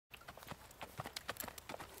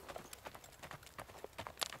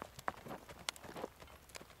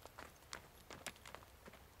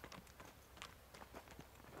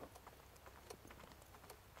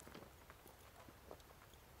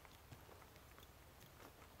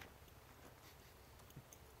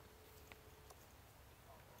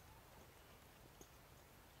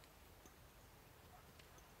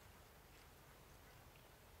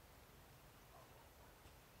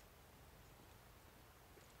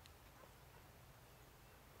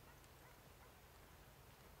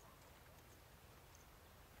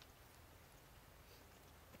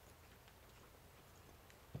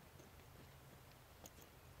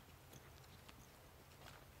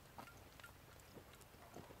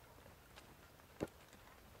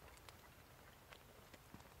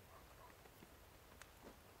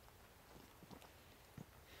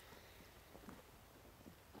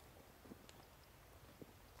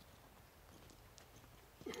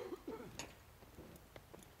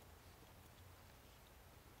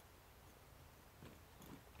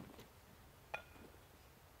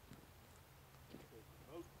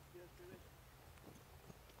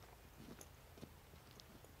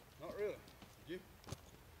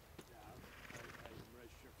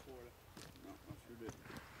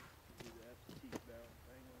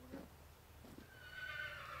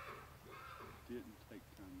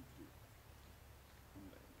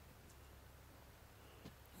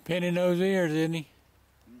Pinning those ears, isn't he?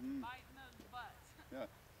 Biting those butts. Yeah.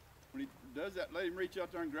 When he does that, let him reach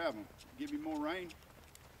out there and grab him. Give him more rain.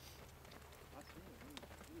 I see him.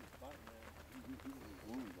 He was biting there. He was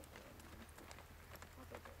wounded up there.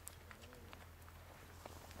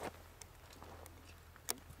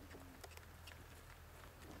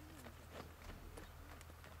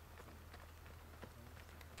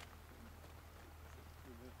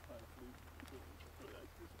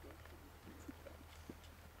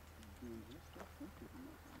 Doing this stuff,